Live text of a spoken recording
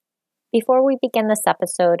Before we begin this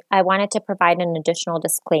episode, I wanted to provide an additional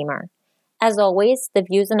disclaimer. As always, the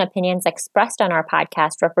views and opinions expressed on our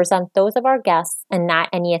podcast represent those of our guests and not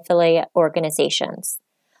any affiliate organizations.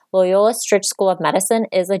 Loyola Stritch School of Medicine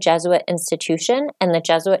is a Jesuit institution, and the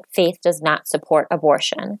Jesuit faith does not support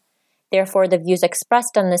abortion. Therefore, the views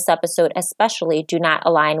expressed on this episode especially do not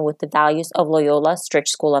align with the values of Loyola Stritch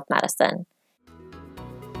School of Medicine.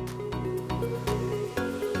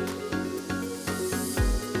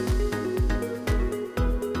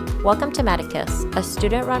 Welcome to Medicus, a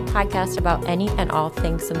student-run podcast about any and all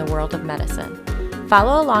things in the world of medicine.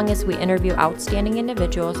 Follow along as we interview outstanding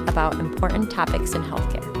individuals about important topics in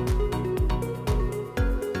healthcare.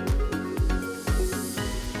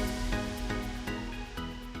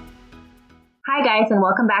 Hi guys, and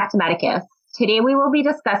welcome back to Medicus. Today we will be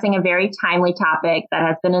discussing a very timely topic that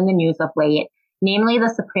has been in the news of late, namely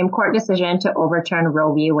the Supreme Court decision to overturn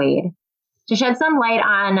Roe v. Wade. To shed some light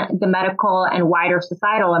on the medical and wider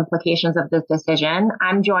societal implications of this decision,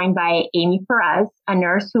 I'm joined by Amy Perez, a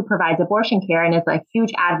nurse who provides abortion care and is a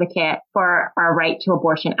huge advocate for our right to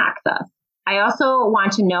abortion access. I also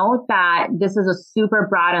want to note that this is a super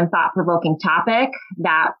broad and thought-provoking topic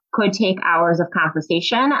that could take hours of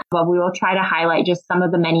conversation, but we will try to highlight just some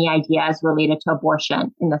of the many ideas related to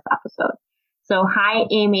abortion in this episode. So hi,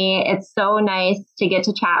 Amy. It's so nice to get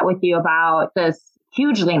to chat with you about this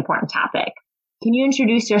hugely important topic. Can you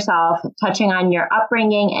introduce yourself, touching on your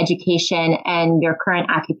upbringing, education, and your current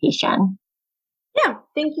occupation? Yeah,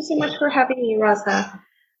 thank you so much for having me, Raza.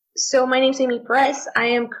 So my name is Amy Perez. I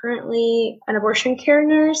am currently an abortion care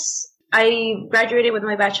nurse. I graduated with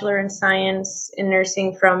my Bachelor in Science in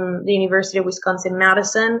Nursing from the University of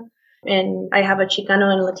Wisconsin-Madison, and I have a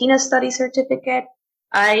Chicano and Latina Studies certificate.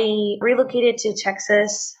 I relocated to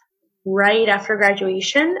Texas right after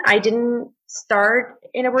graduation. I didn't start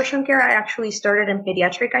in abortion care. I actually started in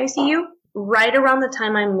pediatric ICU. Right around the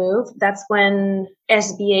time I moved, that's when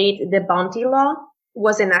SB 8, the Bounty Law,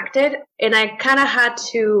 was enacted. And I kind of had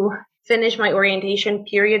to finish my orientation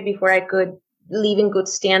period before I could leave in good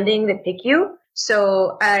standing the PICU.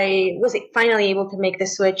 So I was finally able to make the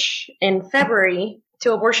switch in February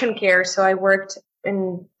to abortion care. So I worked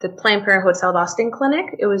in the Planned Parenthood South Austin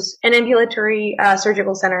Clinic. It was an ambulatory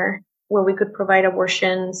surgical center where we could provide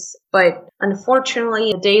abortions. But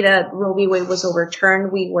unfortunately, the day that Roe v. Wade was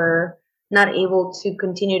overturned, we were not able to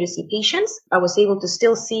continue to see patients. I was able to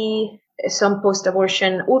still see some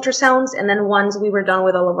post-abortion ultrasounds. And then once we were done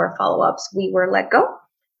with all of our follow-ups, we were let go.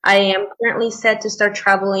 I am currently set to start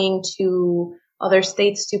traveling to other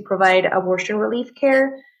states to provide abortion relief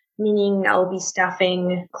care, meaning I'll be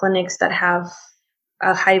staffing clinics that have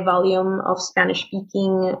a high volume of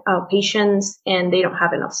Spanish-speaking patients, and they don't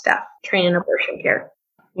have enough staff trained in abortion care.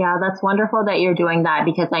 Yeah, that's wonderful that you're doing that,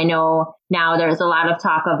 because I know now there's a lot of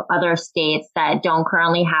talk of other states that don't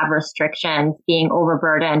currently have restrictions being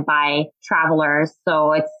overburdened by travelers.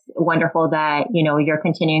 So it's wonderful that, you're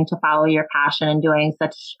continuing to follow your passion and doing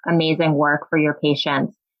such amazing work for your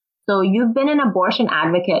patients. So you've been an abortion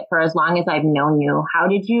advocate for as long as I've known you. How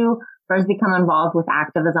did you first become involved with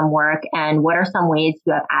activism work, and what are some ways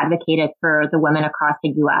you have advocated for the women across the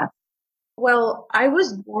U.S.? Well, I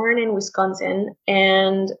was born in Wisconsin,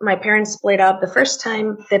 and my parents split up the first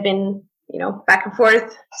time. They've been, back and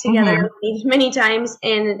forth together many times.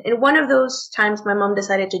 And in one of those times, my mom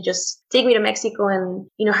decided to just take me to Mexico and,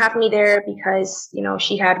 have me there because,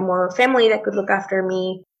 she had more family that could look after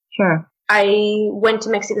me. Sure. I went to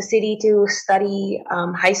Mexico City to study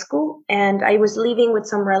high school, and I was living with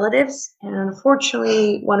some relatives. And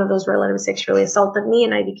unfortunately, one of those relatives sexually assaulted me,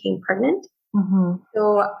 and I became pregnant. Mm-hmm.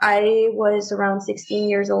 So I was around 16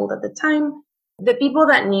 years old at the time. The people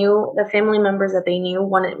that knew, the family members that they knew,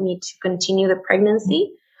 wanted me to continue the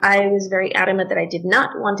pregnancy. I was very adamant that I did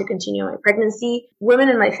not want to continue my pregnancy. Women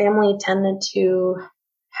in my family tended to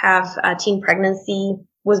have teen pregnancy,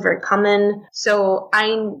 was very common. So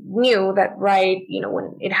I knew that,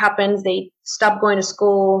 when it happens, they stop going to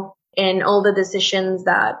school and all the decisions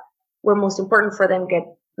that were most important for them get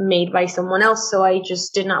made by someone else. So I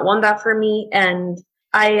just did not want that for me. And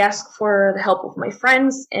I asked for the help of my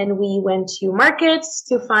friends, and we went to markets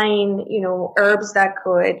to find, herbs that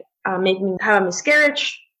could make me have a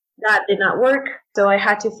miscarriage. That did not work. So I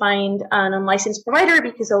had to find an unlicensed provider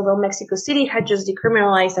because although Mexico City had just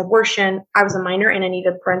decriminalized abortion, I was a minor and I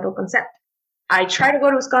needed parental consent. I tried to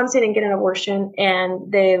go to Wisconsin and get an abortion,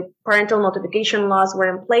 and the parental notification laws were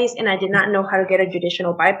in place, and I did not know how to get a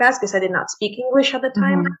judicial bypass because I did not speak English at the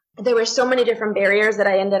time. Mm-hmm. There were so many different barriers that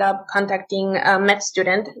I ended up contacting a med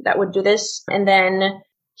student that would do this. And then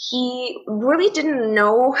He really didn't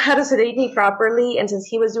know how to sedate me properly. And since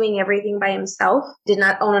he was doing everything by himself, did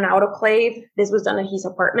not own an autoclave. This was done at his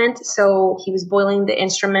apartment. So he was boiling the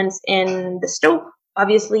instruments in the stove.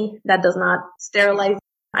 Obviously, that does not sterilize.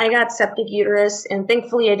 I got septic uterus, and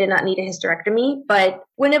thankfully I did not need a hysterectomy. But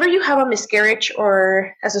whenever you have a miscarriage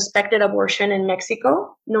or a suspected abortion in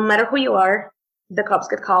Mexico, no matter who you are, the cops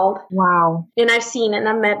get called. Wow. And I've seen and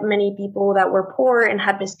I've met many people that were poor and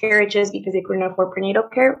had miscarriages because they couldn't afford prenatal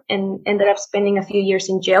care and ended up spending a few years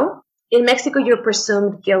in jail. In Mexico, you're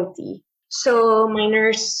presumed guilty. So my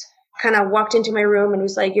nurse kind of walked into my room and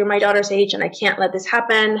was like, "You're my daughter's age and I can't let this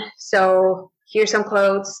happen. So here's some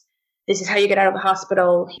clothes. This is how you get out of the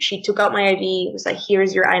hospital." She took out my IV, was like,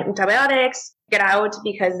 "Here's your antibiotics. Get out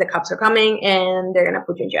because the cops are coming and they're going to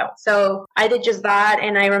put you in jail." So I did just that.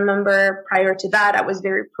 And I remember prior to that, I was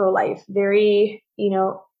very pro-life, very,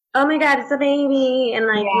 oh my God, it's a baby. And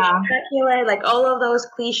like, like all of those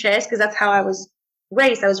cliches, because that's how I was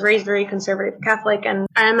raised. I was raised very conservative Catholic. And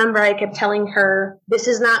I remember I kept telling her, this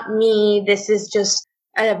is not me. This is just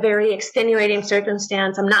a very extenuating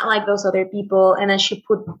circumstance. I'm not like those other people. And then she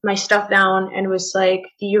put my stuff down and was like,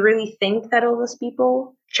 "Do you really think that all those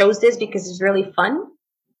people chose this because it's really fun?"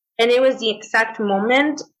 And it was the exact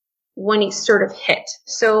moment when it sort of hit.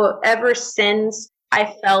 So ever since,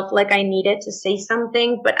 I felt like I needed to say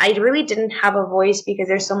something, but I really didn't have a voice because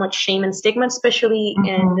there's so much shame and stigma, especially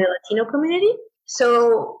in the Latino community.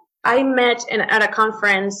 So I met at a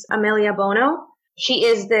conference, Amelia Bono. She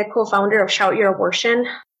is the co-founder of Shout Your Abortion.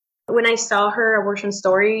 When I saw her abortion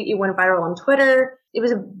story, it went viral on Twitter. It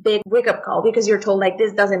was a big wake-up call because you're told, like,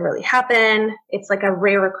 this doesn't really happen. It's like a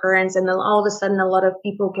rare occurrence. And then all of a sudden, a lot of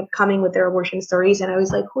people kept coming with their abortion stories. And I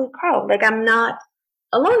was like, holy cow, like, I'm not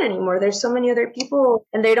alone anymore. There's so many other people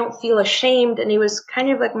and they don't feel ashamed. And it was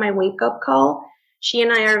kind of like my wake-up call. She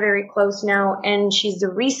and I are very close now, and she's the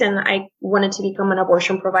reason I wanted to become an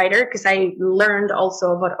abortion provider because I learned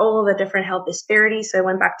also about all the different health disparities. So I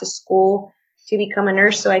went back to school to become a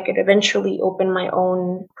nurse so I could eventually open my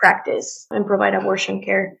own practice and provide abortion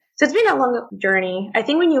care. So it's been a long journey. I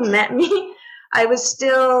think when you met me, I was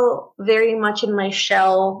still very much in my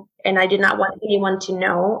shell and I did not want anyone to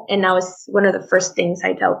know. And that was one of the first things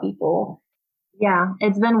I tell people. Yeah,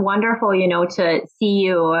 it's been wonderful, to see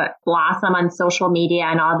you blossom on social media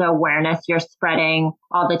and all the awareness you're spreading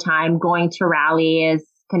all the time, going to rallies,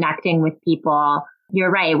 connecting with people. You're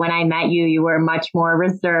right. When I met you, you were much more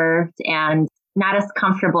reserved and not as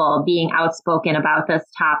comfortable being outspoken about this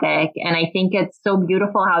topic. And I think it's so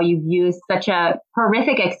beautiful how you've used such a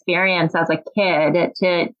horrific experience as a kid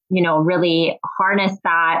to, really harness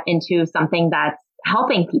that into something that's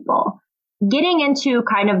helping people. Getting into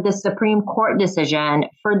kind of the Supreme Court decision,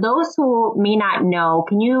 for those who may not know,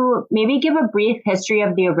 can you maybe give a brief history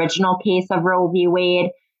of the original case of Roe v. Wade,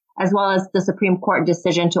 as well as the Supreme Court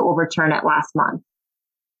decision to overturn it last month?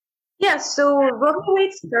 Yeah, so Roe v.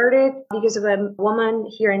 Wade started because of a woman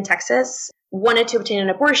here in Texas wanted to obtain an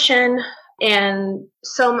abortion, and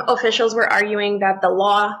some officials were arguing that the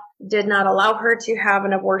law did not allow her to have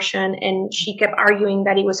an abortion, and she kept arguing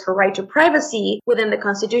that it was her right to privacy within the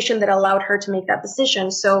Constitution that allowed her to make that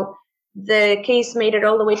decision. So the case made it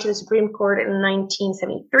all the way to the Supreme Court in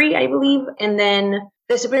 1973, I believe, and then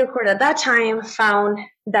the Supreme Court at that time found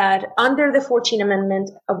that under the 14th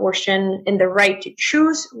Amendment, abortion and the right to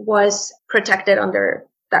choose was protected under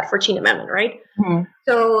that 14th Amendment, right? Mm-hmm.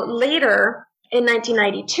 So later, in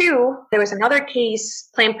 1992, there was another case,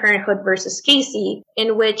 Planned Parenthood versus Casey,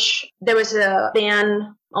 in which there was a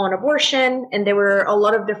ban on abortion, and there were a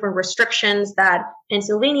lot of different restrictions that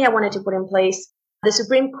Pennsylvania wanted to put in place. The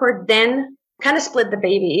Supreme Court then kind of split the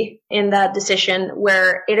baby in that decision,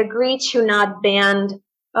 where it agreed to not ban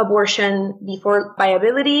abortion before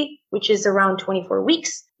viability, which is around 24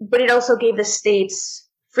 weeks, but it also gave the states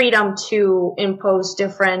freedom to impose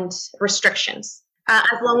different restrictions,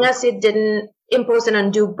 as long as it didn't impose an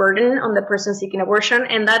undue burden on the person seeking abortion.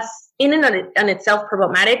 And that's in and itself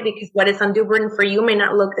problematic, because what is undue burden for you may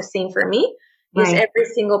not look the same for me, because every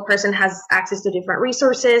single person has access to different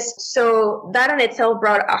resources. So that in itself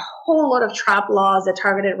brought a whole lot of trap laws that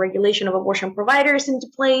targeted regulation of abortion providers into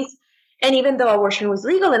place. And even though abortion was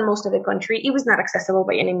legal in most of the country, it was not accessible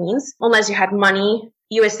by any means, unless you had money,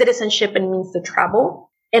 U.S. citizenship, and means to travel,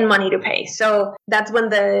 and money to pay. So that's when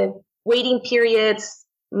the waiting periods,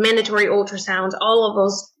 mandatory ultrasounds, all of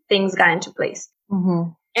those things got into place.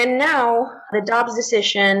 Mm-hmm. And now the Dobbs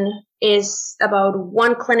decision is about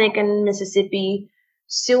one clinic in Mississippi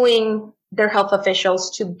suing their health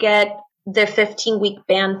officials to get the 15-week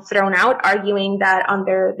ban thrown out, arguing that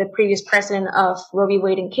under the previous precedent of Roe v.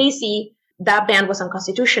 Wade and Casey, that ban was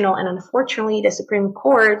unconstitutional. And unfortunately, the Supreme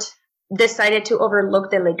Court decided to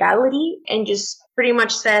overlook the legality and just pretty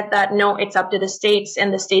much said that, no, it's up to the states,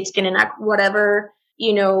 and the states can enact whatever,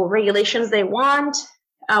 regulations they want,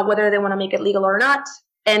 whether they want to make it legal or not,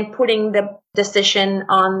 and putting the decision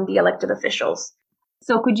on the elected officials.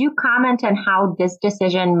 So could you comment on how this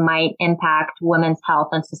decision might impact women's health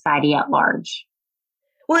and society at large?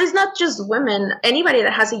 Well, it's not just women, anybody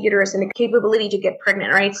that has a uterus and the capability to get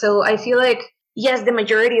pregnant, right? So I feel like, yes, the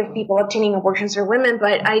majority of people obtaining abortions are women,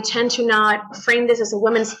 but I tend to not frame this as a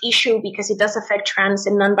women's issue because it does affect trans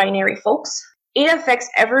and non-binary folks. It affects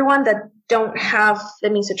everyone that don't have the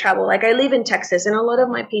means to travel. Like, I live in Texas, and a lot of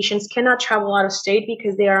my patients cannot travel out of state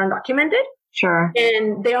because they are undocumented. Sure.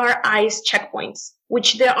 And there are ICE checkpoints,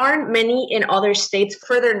 which there aren't many in other states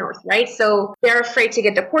further north, right? So they're afraid to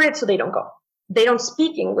get deported, so they don't go. They don't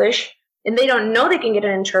speak English, and they don't know they can get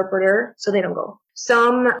an interpreter, so they don't go.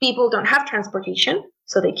 Some people don't have transportation,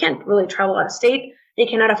 so they can't really travel out of state. They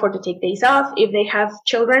cannot afford to take days off. If they have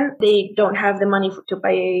children, they don't have the money to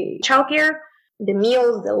pay childcare, the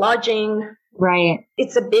meals, the lodging. Right.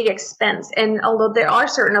 It's a big expense. And although there are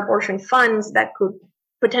certain abortion funds that could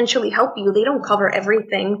potentially help you, they don't cover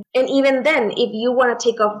everything. And even then, if you want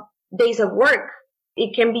to take off days of work,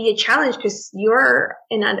 it can be a challenge because you're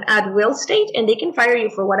in an at-will state and they can fire you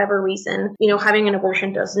for whatever reason. Having an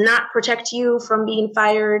abortion does not protect you from being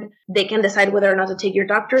fired. They can decide whether or not to take your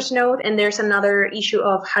doctor's note. And there's another issue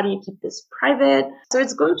of how do you keep this private? So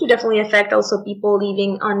it's going to definitely affect also people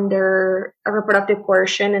living under a reproductive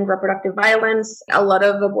coercion and reproductive violence. A lot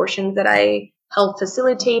of abortions that I help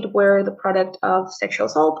facilitate were the product of sexual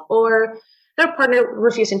assault or their partner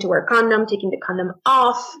refusing to wear a condom, taking the condom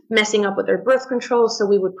off, messing up with their birth control. So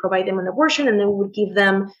we would provide them an abortion, and then we would give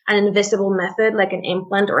them an invisible method like an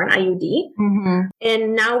implant or an IUD. Mm-hmm.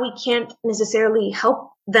 And now we can't necessarily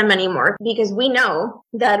help them anymore because we know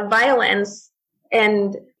that violence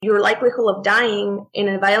and your likelihood of dying in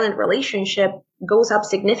a violent relationship goes up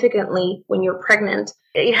significantly when you're pregnant.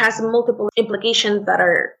 It has multiple implications that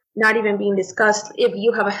are not even being discussed. If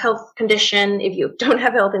you have a health condition, if you don't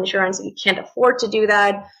have health insurance, if you can't afford to do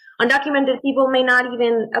that, undocumented people may not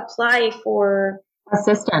even apply for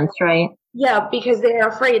assistance, right? Yeah, because they're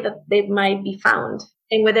afraid that they might be found.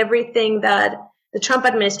 And with everything that the Trump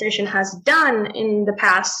administration has done in the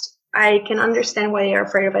past, I can understand why they're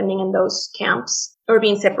afraid of ending in those camps or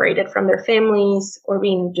being separated from their families or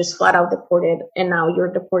being just flat out deported. And now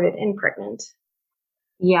you're deported and pregnant.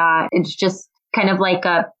 Yeah, it's just kind of like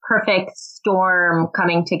a perfect storm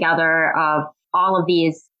coming together of all of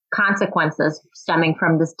these consequences stemming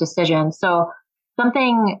from this decision. So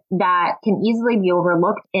something that can easily be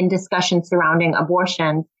overlooked in discussions surrounding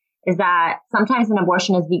abortion is that sometimes an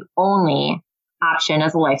abortion is the only option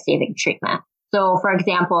as a life-saving treatment. So, for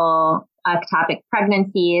example, ectopic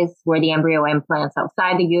pregnancies where the embryo implants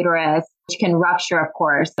outside the uterus, which can rupture, of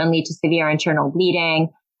course, and lead to severe internal bleeding.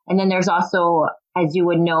 And then there's also, as you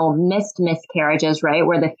would know, missed miscarriages, right?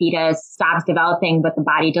 Where the fetus stops developing, but the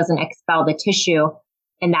body doesn't expel the tissue.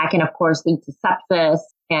 And that can, of course, lead to sepsis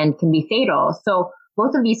and can be fatal. So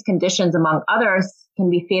both of these conditions, among others, can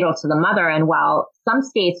be fatal to the mother. And while some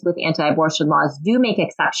states with anti-abortion laws do make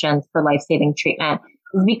exceptions for life-saving treatment,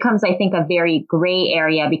 this becomes, I think, a very gray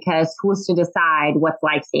area because who's to decide what's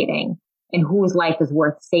life-saving and whose life is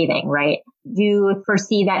worth saving, right? Do you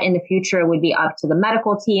foresee that in the future it would be up to the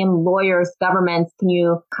medical team, lawyers, governments? Can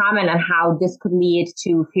you comment on how this could lead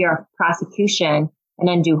to fear of prosecution and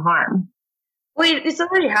undue harm? Well, it's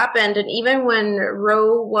already happened. And even when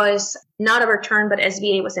Roe was not overturned, but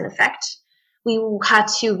SB8 was in effect, we had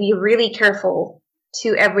to be really careful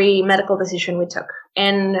to every medical decision we took.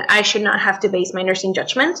 And I should not have to base my nursing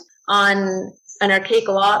judgment on an archaic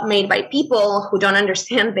law made by people who don't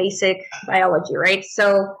understand basic biology, right?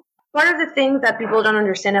 So part of the things that people don't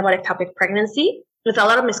understand about ectopic pregnancy, there's a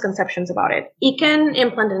lot of misconceptions about it. It can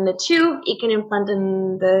implant in the tube, it can implant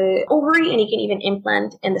in the ovary, and it can even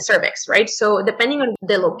implant in the cervix, right? So depending on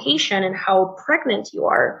the location and how pregnant you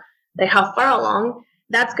are, like how far along,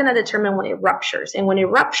 that's going to determine when it ruptures. And when it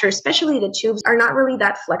ruptures, especially the tubes are not really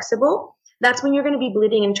that flexible. That's when you're going to be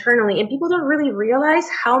bleeding internally. And people don't really realize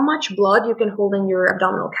how much blood you can hold in your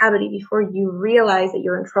abdominal cavity before you realize that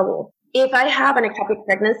you're in trouble. If I have an ectopic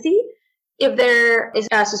pregnancy, if there is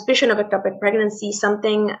a suspicion of ectopic pregnancy,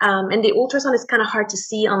 something, and the ultrasound is kind of hard to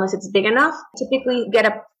see unless it's big enough, typically get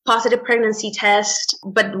a positive pregnancy test,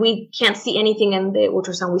 but we can't see anything in the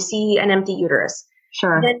ultrasound. We see an empty uterus.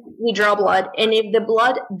 Sure. Then we draw blood. And if the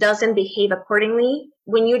blood doesn't behave accordingly,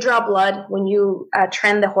 when you draw blood, when you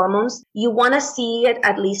trend the hormones, you want to see it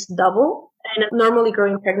at least double in a normally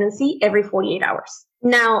growing pregnancy every 48 hours.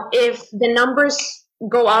 Now, if the numbers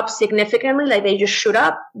go up significantly, like they just shoot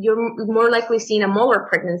up, you're more likely seeing a molar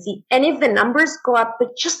pregnancy. And if the numbers go up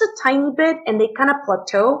but just a tiny bit and they kind of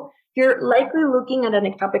plateau, you're likely looking at an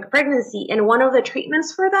ectopic pregnancy. And one of the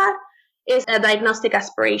treatments for that is a diagnostic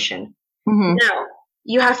aspiration. Mm-hmm. Now,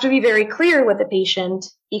 you have to be very clear with the patient,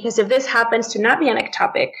 because if this happens to not be an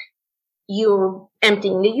ectopic, you're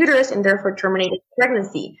emptying the uterus and therefore terminating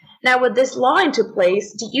pregnancy. Now, with this law into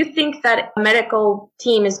place, do you think that a medical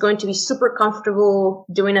team is going to be super comfortable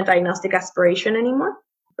doing a diagnostic aspiration anymore?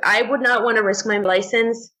 I would not want to risk my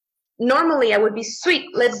license. Normally, I would be sweet.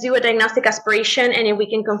 Let's do a diagnostic aspiration, and if we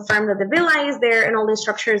can confirm that the villi is there and all the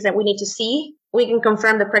structures that we need to see, we can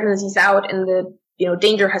confirm the pregnancy's out and the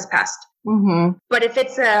danger has passed. Mm-hmm. But if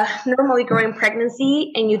it's a normally growing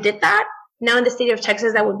pregnancy and you did that, now in the state of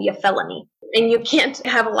Texas, that would be a felony. And you can't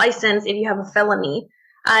have a license if you have a felony.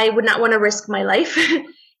 I would not want to risk my life.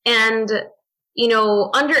 And,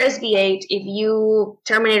 under SB8, if you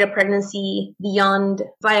terminate a pregnancy beyond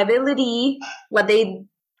viability, what they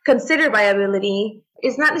consider viability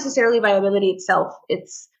is not necessarily viability itself.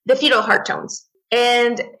 It's the fetal heart tones.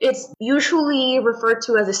 And it's usually referred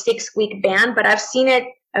to as a 6-week ban, but I've seen it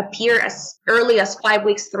appear as early as 5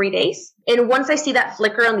 weeks, 3 days. And once I see that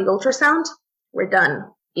flicker on the ultrasound, we're done.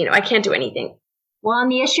 I can't do anything. Well,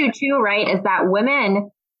 and the issue too, right, is that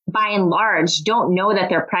women, by and large, don't know that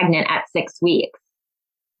they're pregnant at 6 weeks.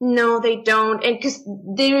 No, they don't. And because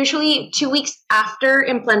they usually 2 weeks after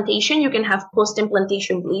implantation, you can have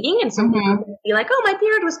post-implantation bleeding. And some people can be like, oh, my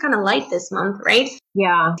period was kind of light this month, right?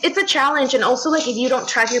 Yeah. It's a challenge. And also, like, if you don't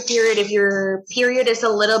track your period, if your period is a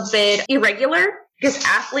little bit irregular, because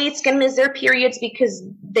athletes can miss their periods because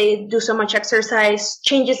they do so much exercise,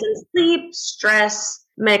 changes in sleep, stress,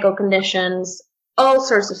 medical conditions, all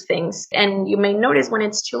sorts of things. And you may notice when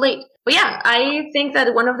it's too late. But yeah, I think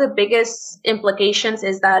that one of the biggest implications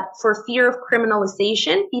is that for fear of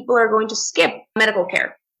criminalization, people are going to skip medical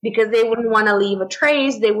care because they wouldn't want to leave a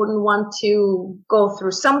trace. They wouldn't want to go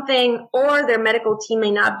through something, or their medical team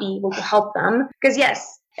may not be able to help them. Because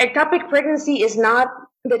yes, ectopic pregnancy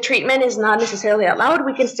the treatment is not necessarily allowed.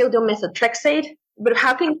 We can still do methotrexate, but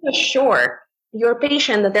how can you assure your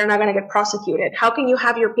patient that they're not going to get prosecuted? How can you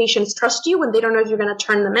have your patients trust you when they don't know if you're going to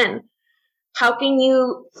turn them in? How can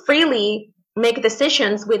you freely make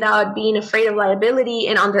decisions without being afraid of liability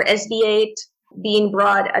and under SB8 being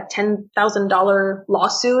brought a $10,000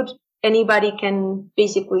 lawsuit? Anybody can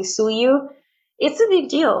basically sue you. It's a big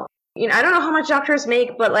deal. I don't know how much doctors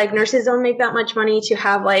make, but like nurses don't make that much money to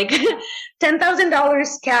have like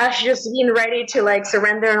 $10,000 cash just being ready to like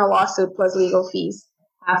surrender in a lawsuit plus legal fees.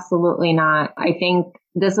 Absolutely not. I think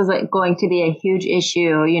this is going to be a huge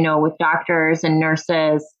issue, with doctors and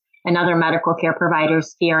nurses and other medical care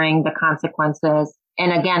providers fearing the consequences.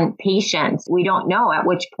 And again, patients, we don't know at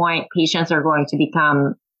which point patients are going to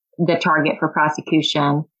become the target for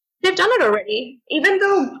prosecution. They've done it already. Even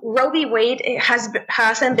though Roe v. Wade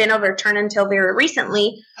hasn't been overturned until very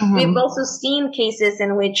recently, we've also seen cases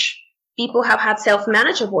in which people have had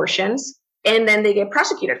self-managed abortions and then they get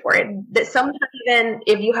prosecuted for it. That sometimes even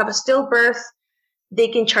if you have a stillbirth, they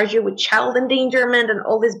can charge you with child endangerment and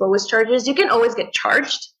all these bogus charges. You can always get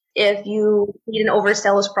charged if you need an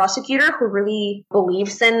overzealous prosecutor who really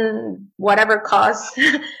believes in whatever cause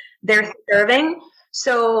they're serving.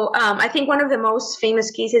 So I think one of the most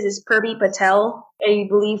famous cases is Purvi Patel. I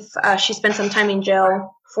believe she spent some time in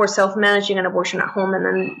jail for self-managing an abortion at home and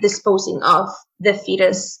then disposing of the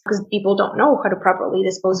fetus because people don't know how to properly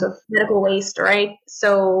dispose of medical waste, right?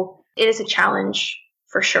 So it is a challenge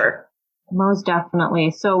for sure. Most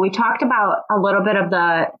definitely. So we talked about a little bit of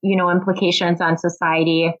the, implications on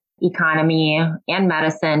society, economy, and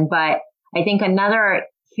medicine, but I think another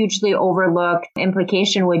hugely overlooked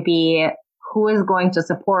implication would be who is going to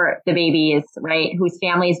support the babies, right? Whose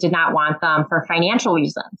families did not want them for financial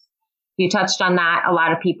reasons. You touched on that. A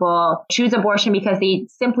lot of people choose abortion because they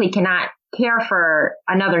simply cannot care for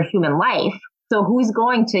another human life. So who's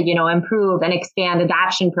going to, improve and expand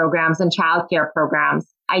adoption programs and childcare programs?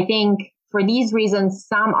 I think for these reasons,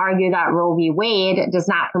 some argue that Roe v. Wade does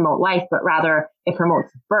not promote life, but rather it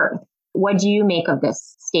promotes birth. What do you make of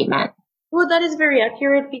this statement? Well, that is very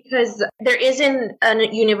accurate because there isn't a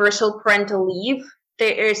universal parental leave.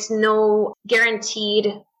 There is no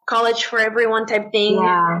guaranteed college for everyone type thing.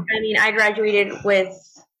 Yeah. I mean, I graduated with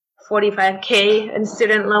 $45,000 in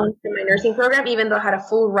student loans in my nursing program, even though I had a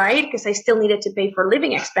full ride because I still needed to pay for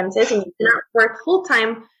living expenses. And you cannot work full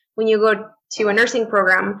time when you go to a nursing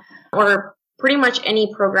program or pretty much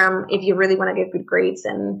any program if you really want to get good grades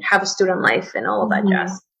and have a student life and all of that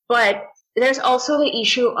jazz. But there's also the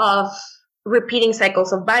issue of repeating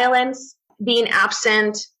cycles of violence. being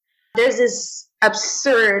absent. There's this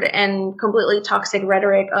absurd and completely toxic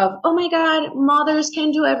rhetoric of, oh my God, mothers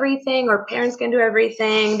can do everything or parents can do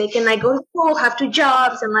everything. They can like go to school, have 2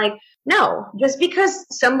 jobs, and like, no, just because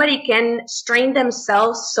somebody can strain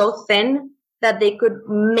themselves so thin that they could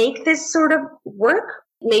make this sort of work,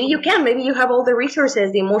 maybe you can, maybe you have all the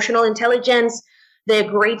resources, the emotional intelligence, the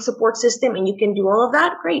great support system, and you can do all of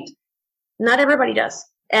that. Great. Not everybody does.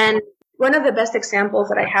 And one of the best examples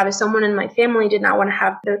that I have is someone in my family did not want to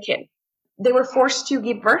have their kid. They were forced to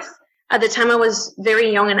give birth. At the time, I was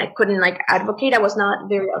very young and I couldn't like advocate. I was not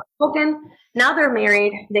very outspoken. Now they're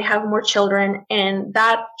married. They have more children. And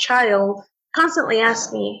that child constantly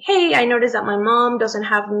asks me, hey, I noticed that my mom doesn't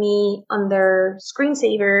have me on their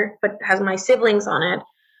screensaver, but has my siblings on it.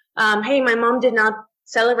 Hey, my mom did not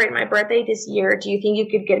celebrate my birthday this year. Do you think you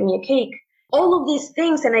could get me a cake? All of these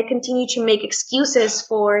things. And I continue to make excuses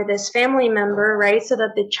for this family member, right? So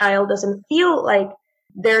that the child doesn't feel like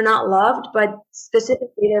they're not loved, but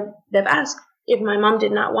specifically they've asked, if my mom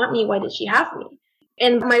did not want me, why did she have me?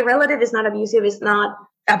 And my relative is not abusive, is not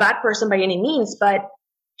a bad person by any means, but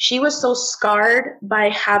she was so scarred by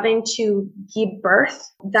having to give birth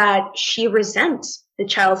that she resents the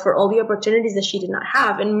child for all the opportunities that she did not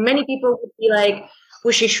have. And many people would be like,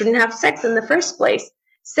 well, she shouldn't have sex in the first place.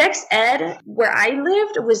 Sex ed, where I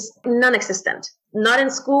lived, was non-existent. Not in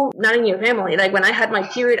school, not in your family. Like when I had my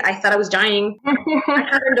period, I thought I was dying. I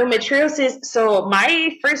had endometriosis. So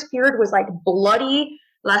my first period was like bloody,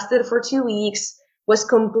 lasted for 2 weeks, was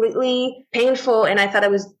completely painful. And I thought I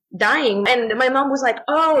was dying. And my mom was like,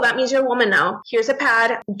 oh, that means you're a woman now. Here's a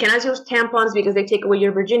pad. You cannot use tampons because they take away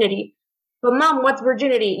your virginity. But mom, what's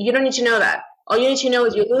virginity? You don't need to know that. All you need to know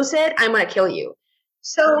is you lose it, I'm going to kill you.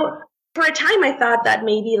 So for a time, I thought that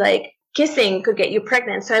maybe like kissing could get you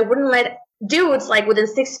pregnant. So I wouldn't let dudes like within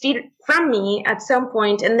 6 feet from me at some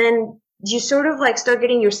point. And then you sort of like start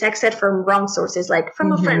getting your sex ed from wrong sources, like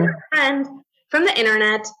from a friend, from the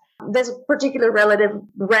internet. This particular relative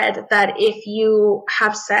read that if you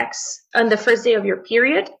have sex on the first day of your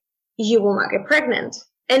period, you will not get pregnant.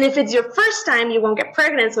 And if it's your first time, you won't get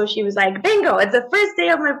pregnant. So she was like, bingo, it's the first day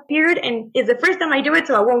of my period and it's the first time I do it,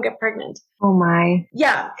 so I won't get pregnant. Oh my.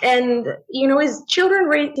 Yeah. And, you know, is children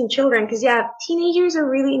raising children? Because, yeah, teenagers are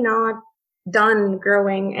really not done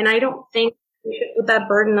growing. And I don't think we should put that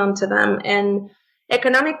burden onto them. And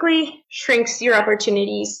economically shrinks your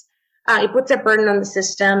opportunities. It puts a burden on the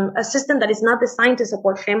system, a system that is not designed to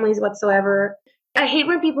support families whatsoever. I hate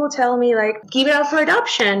when people tell me, like, give it out for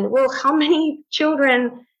adoption. Well, how many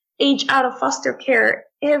children age out of foster care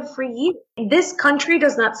every year? This country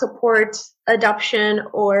does not support adoption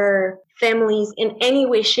or families in any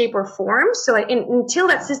way, shape, or form. So until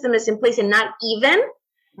that system is in place and not even,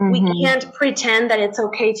 we can't pretend that it's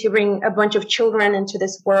okay to bring a bunch of children into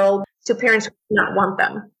this world to parents who do not want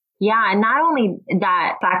them. Yeah. And not only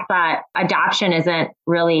that fact that adoption isn't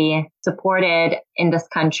really supported in this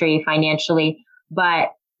country financially, but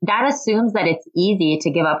that assumes that it's easy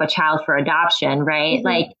to give up a child for adoption, right?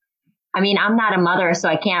 Like, I mean, I'm not a mother, so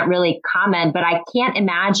I can't really comment, but I can't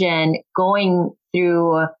imagine going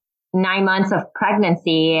through 9 months of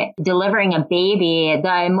pregnancy, delivering a baby,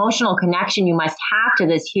 the emotional connection you must have to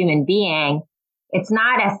this human being. It's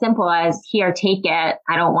not as simple as, here, take it.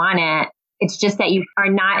 I don't want it. It's just that you are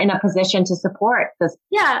not in a position to support this.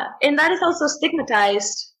 Yeah. And that is also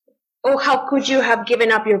stigmatized. Oh, how could you have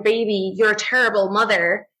given up your baby? You're a terrible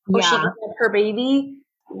mother. Oh, she gave up her baby.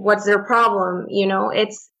 What's their problem? You know,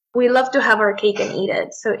 we love to have our cake and eat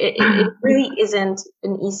it. So it really isn't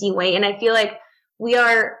an easy way. And I feel like we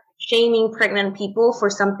are shaming pregnant people for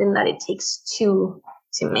something that it takes two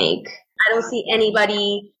to make. I don't see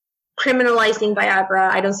anybody criminalizing Viagra.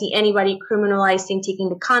 I don't see anybody criminalizing taking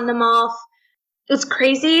the condom off. It's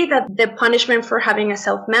crazy that the punishment for having a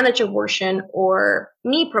self-managed abortion or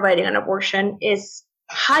me providing an abortion is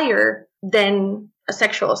higher than a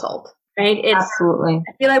sexual assault, right? Absolutely.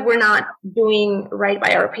 I feel like we're not doing right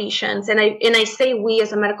by our patients. And I say we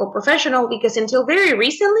as a medical professional because until very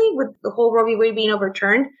recently, with the whole Roe v. Wade being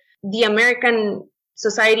overturned, the American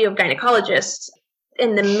Society of Gynecologists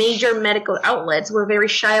and the major medical outlets were very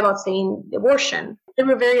shy about saying abortion. They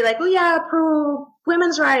were very like, oh yeah, pro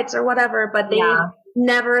women's rights or whatever, but they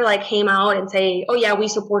never like came out and say, oh yeah, we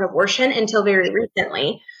support abortion until very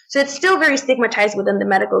recently. So it's still very stigmatized within the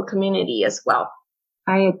medical community as well.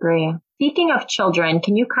 I agree. Speaking of children,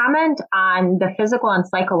 can you comment on the physical and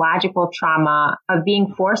psychological trauma of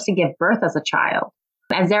being forced to give birth as a child?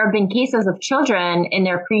 As there have been cases of children in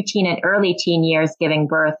their preteen and early teen years giving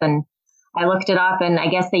birth, and I looked it up, and I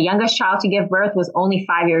guess the youngest child to give birth was only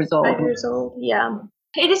 5 years old. 5 years old, yeah.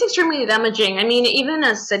 It is extremely damaging. I mean, even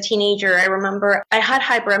as a teenager, I remember I had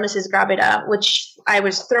hyperemesis gravida, which I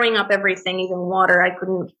was throwing up everything, even water. I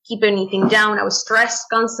couldn't keep anything down. I was stressed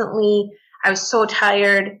constantly. I was so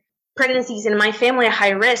tired. Pregnancies in my family are high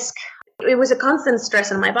risk. It was a constant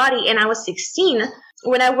stress on my body. And I was 16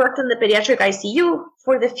 when I worked in the pediatric ICU.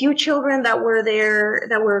 For the few children that were there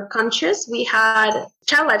that were conscious, we had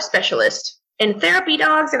child life specialists and therapy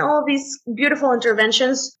dogs and all of these beautiful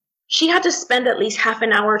interventions. She had to spend at least half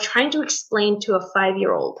an hour trying to explain to a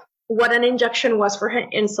 5-year-old what an injection was for her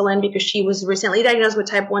insulin because she was recently diagnosed with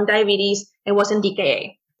type 1 diabetes and was in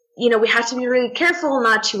DKA. We had to be really careful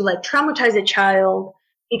not to traumatize a child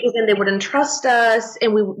because then they wouldn't trust us.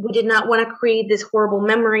 And we did not want to create these horrible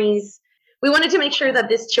memories. We wanted to make sure that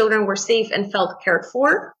these children were safe and felt cared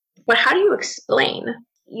for. But how do you explain?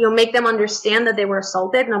 Make them understand that they were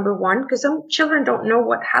assaulted, number one, because some children don't know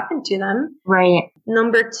what happened to them. Right.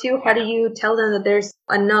 Number two, how do you tell them that there's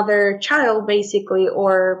another child, basically?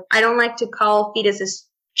 Or I don't like to call fetuses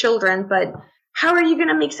children, but how are you going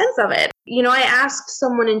to make sense of it? I asked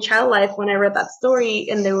someone in Child Life when I read that story,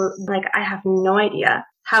 and they were like, I have no idea.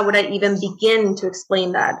 How would I even begin to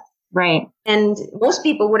explain that? Right. And most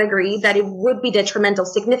people would agree that it would be detrimental,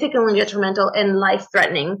 significantly detrimental and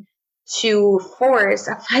life-threatening to force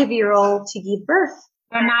a 5-year-old to give birth.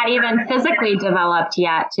 They're not even physically developed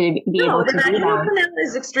yet to be able to do that. No, the vaginal canal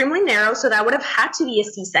is extremely narrow, so that would have had to be a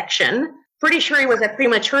C-section. Pretty sure it was a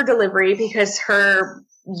premature delivery because her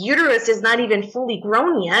uterus is not even fully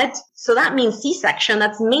grown yet. So that means C-section.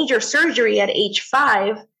 That's major surgery at age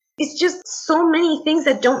 5. It's just so many things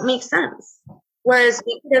that don't make sense. Whereas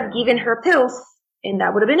we could have given her pills and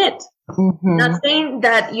that would have been it. Mm-hmm. Not saying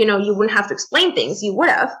that, you wouldn't have to explain things. You would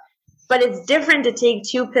have. But it's different to take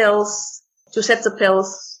 2 sets of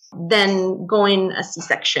pills, than going a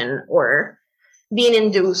C-section or being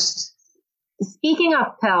induced. Speaking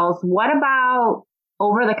of pills, what about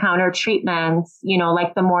over-the-counter treatments,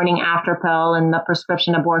 like the morning after pill and the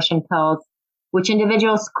prescription abortion pills, which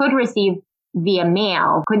individuals could receive via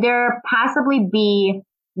mail? Could there possibly be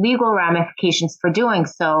legal ramifications for doing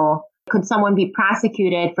so? Could someone be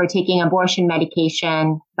prosecuted for taking abortion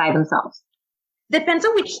medication by themselves? Depends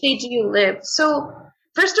on which state you live. So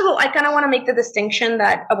first of all, I kind of want to make the distinction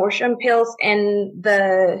that abortion pills and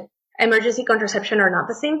the emergency contraception are not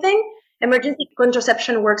the same thing. Emergency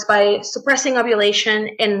contraception works by suppressing ovulation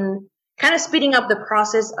and kind of speeding up the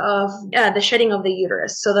process of the shedding of the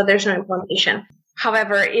uterus so that there's no implantation.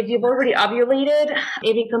 However, if you've already ovulated,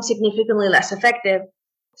 it becomes significantly less effective.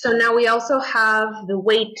 So now we also have the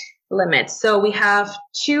weight limit. So we have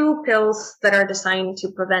 2 pills that are designed to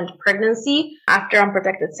prevent pregnancy after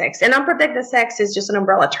unprotected sex. And unprotected sex is just an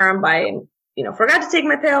umbrella term by, forgot to take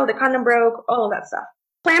my pill, the condom broke, all of that stuff.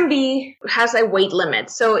 Plan B has a weight limit.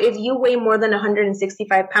 So if you weigh more than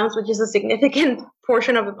 165 pounds, which is a significant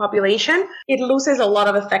portion of the population, it loses a lot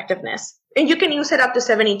of effectiveness. And you can use it up to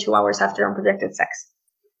 72 hours after unprotected sex.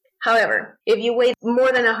 However, if you weigh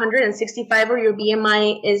more than 165 or your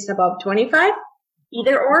BMI is above 25,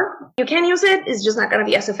 either or, you can use it. It's just not going to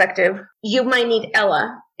be as effective. You might need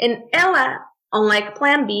Ella. And Ella, unlike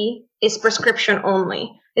Plan B, is prescription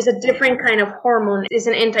only. It's a different kind of hormone. It's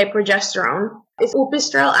an anti-progesterone. It's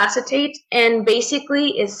upistral acetate and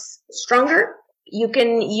basically is stronger. You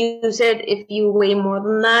can use it if you weigh more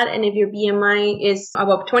than that and if your BMI is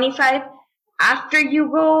above 25. After you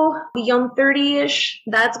go beyond 30-ish,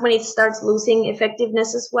 that's when it starts losing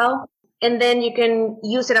effectiveness as well. And then you can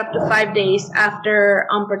use it up to 5 days after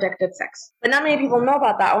unprotected sex. But not many people know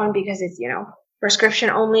about that one because it's,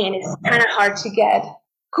 prescription only and it's kind of hard to get.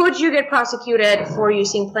 Could you get prosecuted for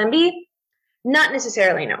using Plan B? Not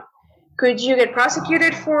necessarily, no. Could you get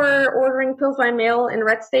prosecuted for ordering pills by mail in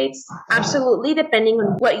red states? Absolutely, depending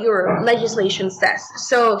on what your legislation says.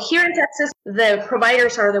 So here in Texas, the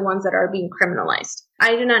providers are the ones that are being criminalized.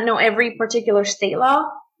 I do not know every particular state law,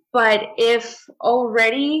 but if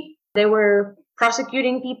already they were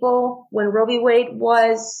prosecuting people when Roe v. Wade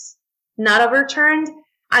was not overturned,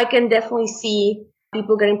 I can definitely see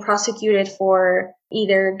people getting prosecuted for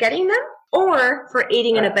either getting them or for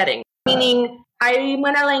aiding and abetting. Meaning, I'm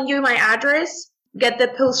going to lend you my address, get the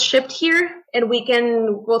pills shipped here, and we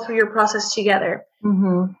can go through your process together.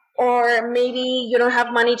 Mm-hmm. Or maybe you don't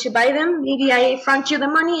have money to buy them. Maybe I front you the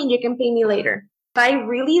money and you can pay me later. If I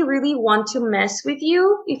really, really want to mess with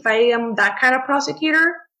you, if I am that kind of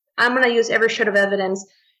prosecutor, I'm going to use every shred of evidence.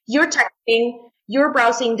 Your texting, your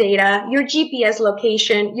browsing data, your GPS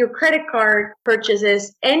location, your credit card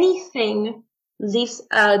purchases, anything leaves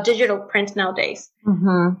a digital print nowadays.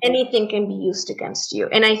 Mm-hmm. Anything can be used against you.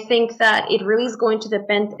 And I think that it really is going to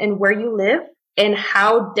depend on where you live and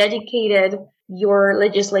how dedicated your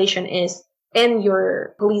legislation is and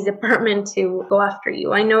your police department to go after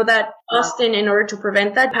you. I know that Austin, in order to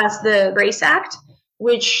prevent that, passed the GRACE Act,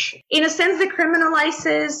 which in a sense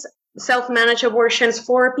decriminalizes self-managed abortions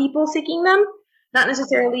for people seeking them, not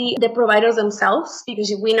necessarily the providers themselves,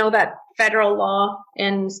 because we know that federal law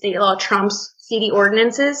and state law trumps city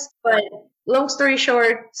ordinances. But long story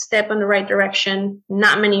short, step in the right direction.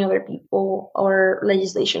 Not many other people or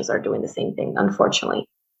legislations are doing the same thing, unfortunately.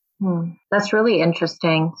 That's really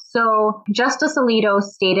interesting. So Justice Alito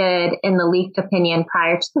stated in the leaked opinion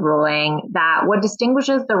prior to the ruling that what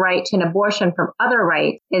distinguishes the right to an abortion from other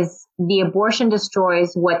rights is the abortion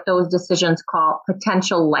destroys what those decisions call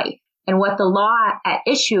potential life, and what the law at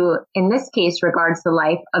issue in this case regards the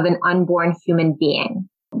life of an unborn human being.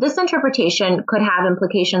 This interpretation could have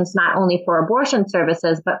implications not only for abortion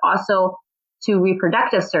services, but also to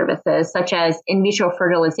reproductive services, such as in vitro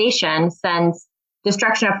fertilization, since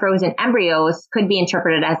destruction of frozen embryos could be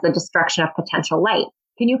interpreted as the destruction of potential life.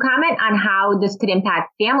 Can you comment on how this could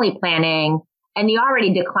impact family planning and the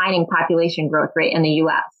already declining population growth rate in the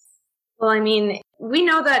U.S.? Well, I mean, we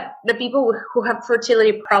know that the people who have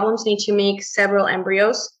fertility problems need to make several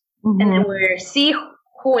embryos, and then we see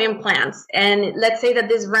who implants. And let's say that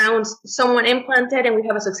this round someone implanted and we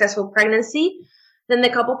have a successful pregnancy, then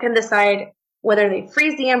the couple can decide whether they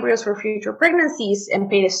freeze the embryos for future pregnancies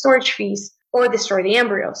and pay the storage fees, or destroy the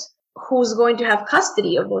embryos. Who's going to have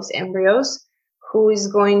custody of those embryos? Who is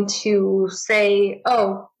going to say,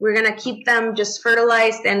 oh, we're going to keep them just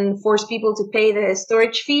fertilized and force people to pay the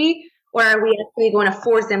storage fee? Or are we actually going to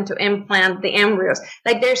force them to implant the embryos?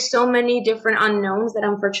 Like, there's so many different unknowns that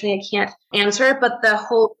unfortunately I can't answer, but the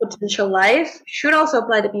whole potential life should also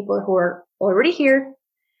apply to people who are already here.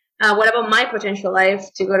 What about my potential life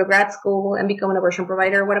to go to grad school and become an abortion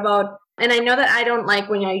provider? What about, and I know that I don't like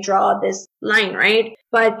when I draw this line, right?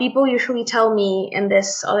 But people usually tell me in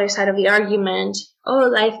this other side of the argument, oh,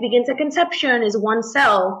 life begins at conception is one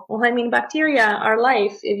cell. Well, I mean, bacteria are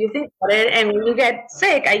life, if you think about it. And when you get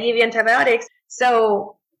sick, I give you antibiotics.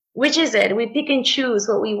 So which is it? We pick and choose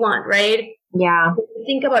what we want, right? Yeah. If you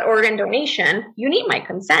think about organ donation, you need my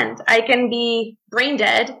consent. I can be brain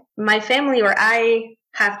dead. My family or I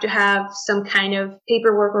have to have some kind of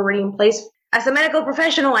paperwork already in place. As a medical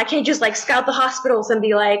professional, I can't just like scout the hospitals and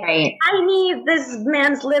be like, right, I need this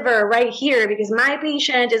man's liver right here because my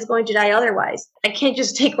patient is going to die otherwise. I can't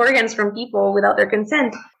just take organs from people without their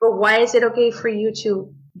consent. But why is it okay for you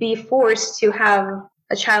to be forced to have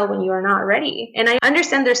a child when you are not ready? And I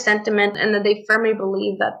understand their sentiment and that they firmly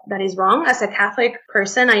believe that that is wrong. As a Catholic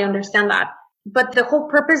person, I understand that. But the whole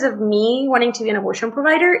purpose of me wanting to be an abortion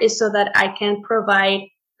provider is so that I can provide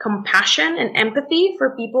compassion and empathy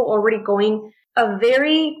for people already going a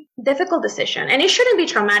very difficult decision. And it shouldn't be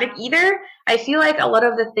traumatic either. I feel like a lot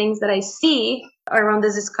of the things that I see around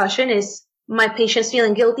this discussion is my patients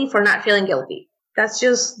feeling guilty for not feeling guilty. That's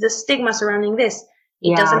just the stigma surrounding this.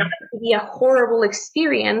 It doesn't have to be a horrible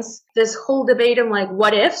experience. This whole debate of like,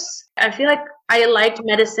 what ifs? I feel like I liked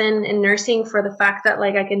medicine and nursing for the fact that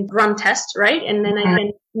like I can run tests, right? And then I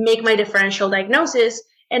can make my differential diagnosis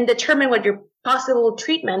and determine what your possible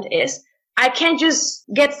treatment is. I can't just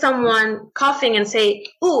get someone coughing and say,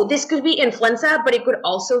 oh, this could be influenza, but it could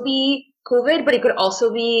also be COVID, but it could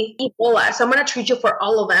also be Ebola. So I'm going to treat you for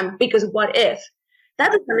all of them because what if? That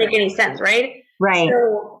doesn't make any sense, right? Right.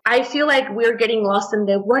 So I feel like we're getting lost in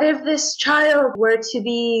the, what if this child were to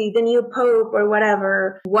be the new pope or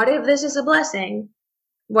whatever? What if this is a blessing?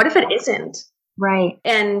 What if it isn't? Right.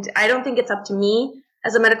 And I don't think it's up to me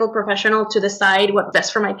as a medical professional to decide what's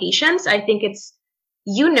best for my patients. I think it's,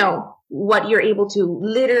 you know, what you're able to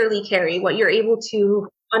literally carry, what you're able to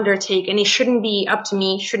undertake. And it shouldn't be up to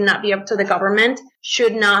me, should not be up to the government,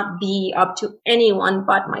 should not be up to anyone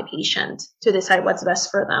but my patient to decide what's best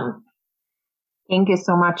for them. Thank you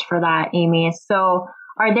so much for that, Amy. So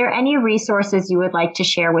are there any resources you would like to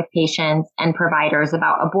share with patients and providers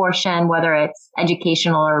about abortion, whether it's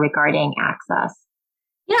educational or regarding access?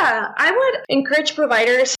 Yeah, I would encourage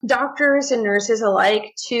providers, doctors and nurses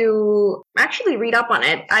alike to actually read up on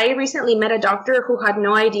it. I recently met a doctor who had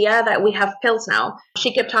no idea that we have pills now.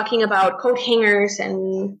 She kept talking about coat hangers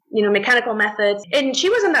and, mechanical methods. And she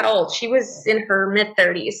wasn't that old. She was in her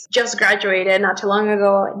mid-30s, just graduated not too long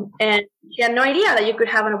ago. And she had no idea that you could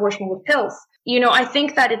have an abortion with pills. I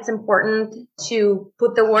think that it's important to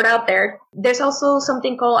put the word out there. There's also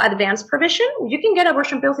something called advanced provision. You can get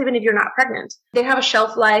abortion pills even if you're not pregnant. They have a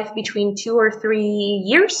shelf life between 2 or 3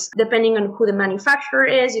 years, depending on who the manufacturer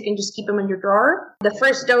is. You can just keep them in your drawer. The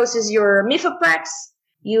first dose is your Mifeprex.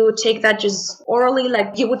 You take that just orally,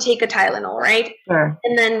 like you would take a Tylenol, right? Sure.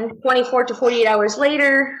 And then 24 to 48 hours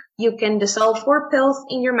later, you can dissolve 4 pills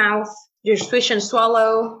in your mouth, you swish and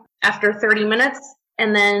swallow after 30 minutes,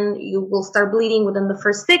 and then you will start bleeding within the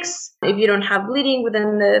first 6. If you don't have bleeding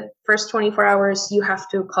within the first 24 hours, you have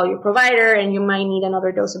to call your provider, and you might need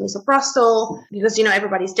another dose of misoprostol because,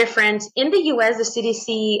 everybody's different. In the US, the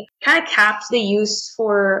CDC kind of capped the use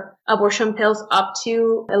for abortion pills up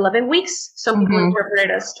to 11 weeks. Some people interpret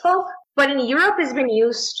it as 12. But in Europe, it's been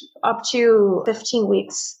used up to 15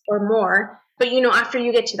 weeks or more. But, after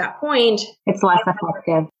you get to that point, it's less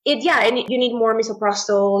effective. And you need more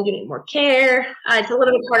misoprostol, you need more care. It's a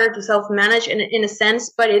little bit harder to self-manage in a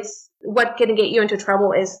sense, but it's what can get you into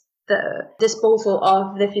trouble is the disposal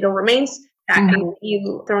of the fetal remains that can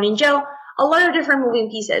you thrown in jail. A lot of different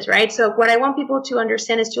moving pieces, right? So what I want people to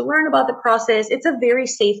understand is to learn about the process. It's a very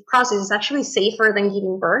safe process. It's actually safer than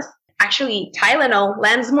giving birth. Actually, Tylenol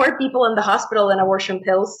lands more people in the hospital than abortion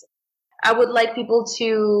pills. I would like people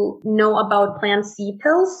to know about Plan C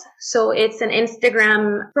pills. So it's an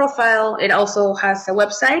Instagram profile. It also has a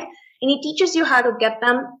website, and it teaches you how to get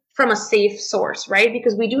them from a safe source, right?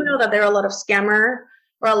 Because we do know that there are a lot of scammer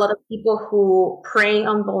or a lot of people who prey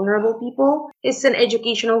on vulnerable people. It's an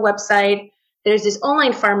educational website. There's these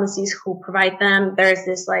online pharmacies who provide them. There's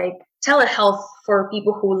this telehealth for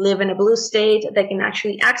people who live in a blue state that can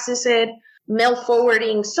actually access it. Mail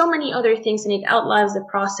forwarding, so many other things, and it outlines the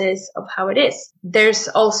process of how it is. There's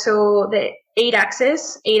also the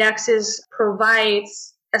 8-axis. 8-axis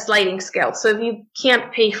provides a sliding scale. So if you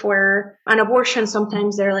can't pay for an abortion,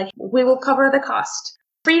 sometimes they're like, we will cover the cost.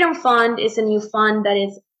 Freedom Fund is a new fund that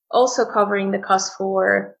is also covering the cost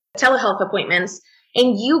for telehealth appointments.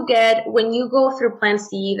 And you get, when you go through Plan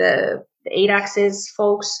C, the 8-axis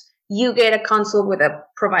folks, you get a consult with a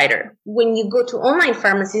provider. When you go to online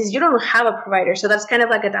pharmacies, you don't have a provider. So that's kind of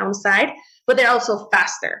like a downside, but they're also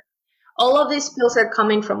faster. All of these pills are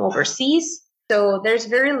coming from overseas. So there's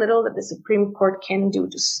very little that the Supreme Court can do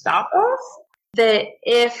to stop us. The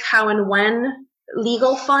if, how, and when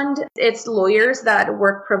legal fund, it's lawyers that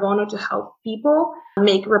work pro bono to help people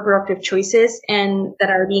make reproductive choices and that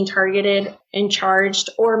are being targeted and charged.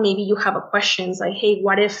 Or maybe you have a question like, hey,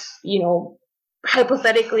 what if,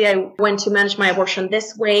 hypothetically, I went to manage my abortion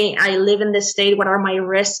this way. I live in this state. What are my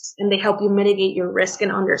risks? And they help you mitigate your risk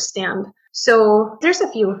and understand. So there's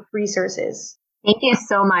a few resources. Thank you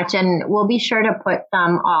so much. And we'll be sure to put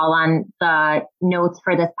them all on the notes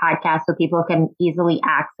for this podcast so people can easily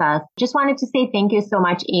access. Just wanted to say thank you so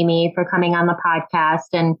much, Amy, for coming on the podcast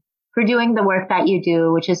and for doing the work that you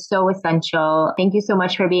do, which is so essential. Thank you so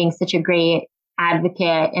much for being such a great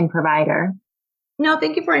advocate and provider. No,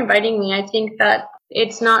 thank you for inviting me. I think that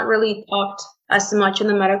it's not really talked as much in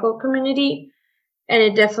the medical community, and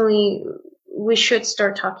it definitely, we should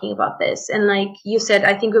start talking about this. And like you said,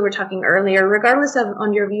 I think we were talking earlier, regardless of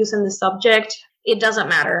on your views on the subject, it doesn't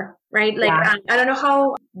matter, right? Like, yeah. I don't know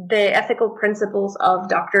how the ethical principles of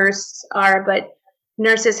doctors are, but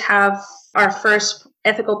nurses have, our first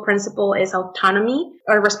ethical principle is autonomy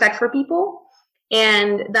or respect for people.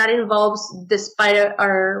 And that involves, despite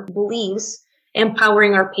our beliefs,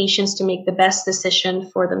 empowering our patients to make the best decision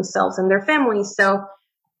for themselves and their families. So,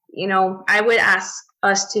 I would ask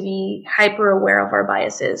us to be hyper aware of our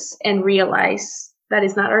biases and realize that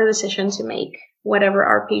it's not our decision to make whatever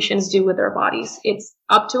our patients do with their bodies. It's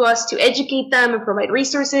up to us to educate them and provide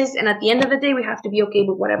resources. And at the end of the day, we have to be okay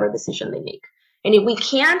with whatever decision they make. And if we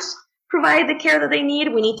can't provide the care that they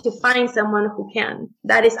need, we need to find someone who can.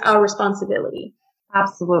 That is our responsibility.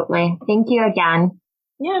 Absolutely. Thank you again.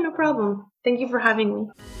 Yeah, no problem. Thank you for having me.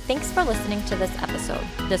 Thanks for listening to this episode.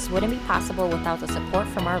 This wouldn't be possible without the support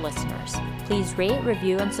from our listeners. Please rate,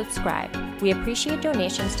 review, and subscribe. We appreciate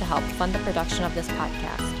donations to help fund the production of this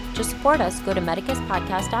podcast. To support us, go to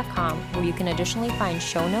medicuspodcast.com, where you can additionally find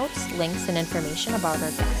show notes, links, and information about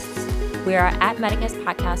our guests. We are at Medicus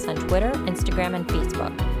Podcast on Twitter, Instagram, and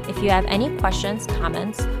Facebook. If you have any questions,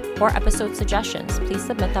 comments, or episode suggestions, please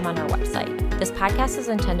submit them on our website. This podcast is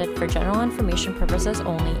intended for general information purposes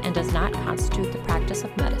only and does not constitute the practice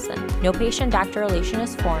of medicine. No patient-doctor relation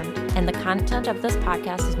is formed, and the content of this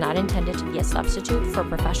podcast is not intended to be a substitute for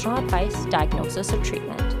professional advice, diagnosis, or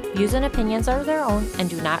treatment. Views and opinions are their own and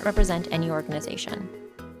do not represent any organization.